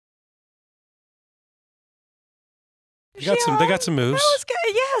They got some moves. That was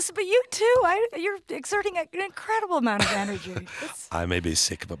good. Yes, but you too. You're exerting an incredible amount of energy. I may be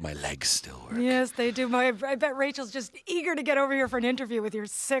sick, but my legs still work. Yes, they do. I bet Rachel's just eager to get over here for an interview with your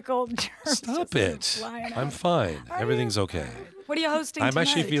sick old germs. Stop it. I'm fine. Everything's okay. What are you hosting I'm tonight?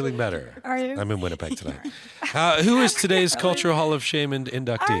 actually feeling better. Are you? I'm in Winnipeg tonight. Who is today's Cultural Hall of Shame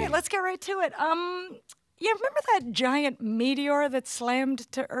inductee? All right, let's get right to it. You remember that giant meteor that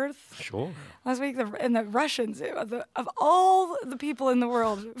slammed to Earth? Sure. Last week, and the Russians, of all the people in the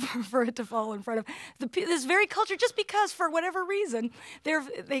world, for it to fall in front of this very culture, just because for whatever reason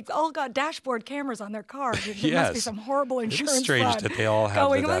they all got dashboard cameras on their cars. There must be some horrible insurance fraud. It's strange that they all have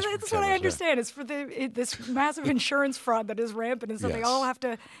the dashboard That's what I understand. It's for this massive insurance fraud that is rampant, and so they all have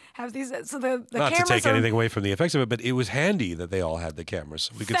to have these. So the not cameras to take anything away from the effects of it, but it was handy that they all had the cameras,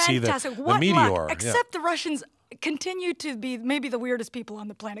 so we could see the meteor. Luck, except the Russians continue to be maybe the weirdest people on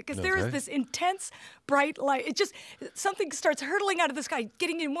the planet, because there is this intense bright light. It just, something starts hurtling out of the sky,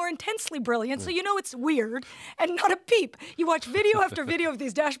 getting more intensely brilliant, so you know it's weird and not a peep. You watch video after video of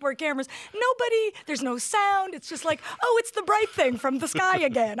these dashboard cameras. There's no sound. It's just like, oh, it's the bright thing from the sky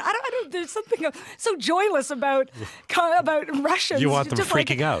again. There's something so joyless about Russians. You want them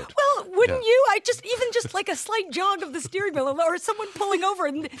freaking out. Well, wouldn't you? Even just like a slight jog of the steering wheel, or someone pulling over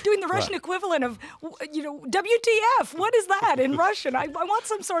and doing the Russian equivalent of, WTF? What is that in Russian? I want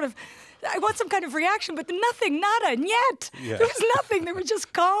some kind of reaction, but nothing, nada, yet. There was nothing. They were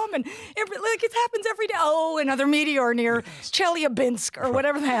just calm, and like it happens every day. Oh, another meteor near Chelyabinsk or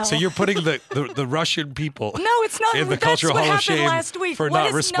whatever the hell. So you're putting the Russian people it's not, in the Cultural Hall of Shame last week. for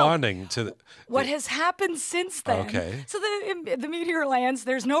not responding to what has happened since then. Okay. So the meteor lands.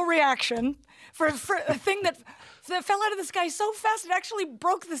 There's no reaction for a thing that fell out of the sky so fast it actually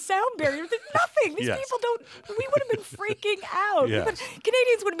broke the sound barrier. There's nothing. These people we would have been freaking out.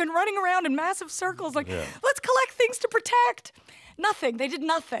 Canadians would have been running around in massive circles like, let's collect things to protect. Nothing. They did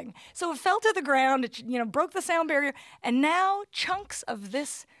nothing. So it fell to the ground. It broke the sound barrier. And now chunks of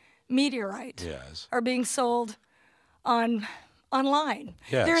this meteorite are being sold online.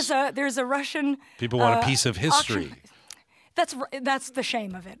 Yes. There's a Russian people want a piece of history. Auction. That's the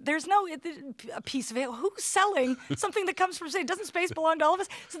shame of it. There's a piece of it. Who's selling something that comes from, say, doesn't space belong to all of us?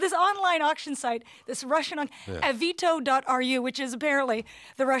 So this online auction site, this Russian, avito.ru, which is apparently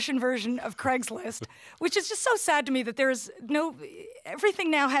the Russian version of Craigslist, which is just so sad to me that everything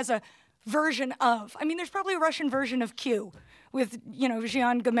now has a version of. I mean, there's probably a Russian version of Q with,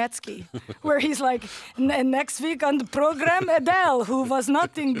 Gian Gometsky, where he's like, next week on the program, Adele, who was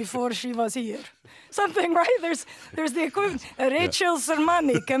nothing before she was here. Something, right? There's the equivalent. Rachel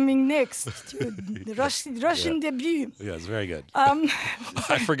Sermanni coming next to the Russian debut. Yeah, it's very good.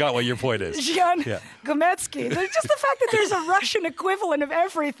 I forgot what your point is. Gian Gometsky. There's just the fact that there's a Russian equivalent of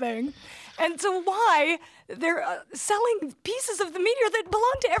everything. And so why they're selling pieces of the meteor that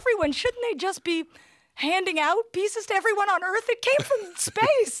belong to everyone? Shouldn't they just be handing out pieces to everyone on Earth? It came from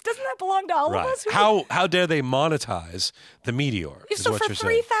space. Doesn't that belong to all of us? How dare they monetize the meteor? So for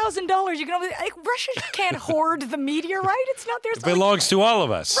 $3,000, you can only, Russia can't hoard the meteorite. It's not theirs. It belongs to all of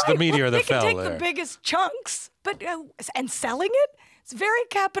us. The meteor that fell there. They can take the biggest chunks, but and selling it, it's very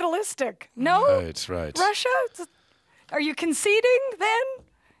capitalistic. No, right. Russia, are you conceding then?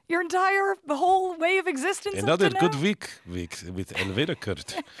 Your the whole way of existence. Another good week with Elvira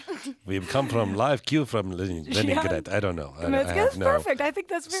Kurt. We've come from live Q from Leningrad. I don't know. It's perfect. I think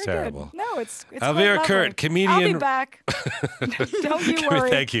that's very terrible. Good. No, it's Elvira Kurt, comedian. I'll be back. Don't you worry.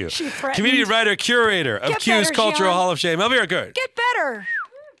 Thank you. Comedian, writer, curator of Q's Cultural Hall of Shame. Elvira Kurt. Get better.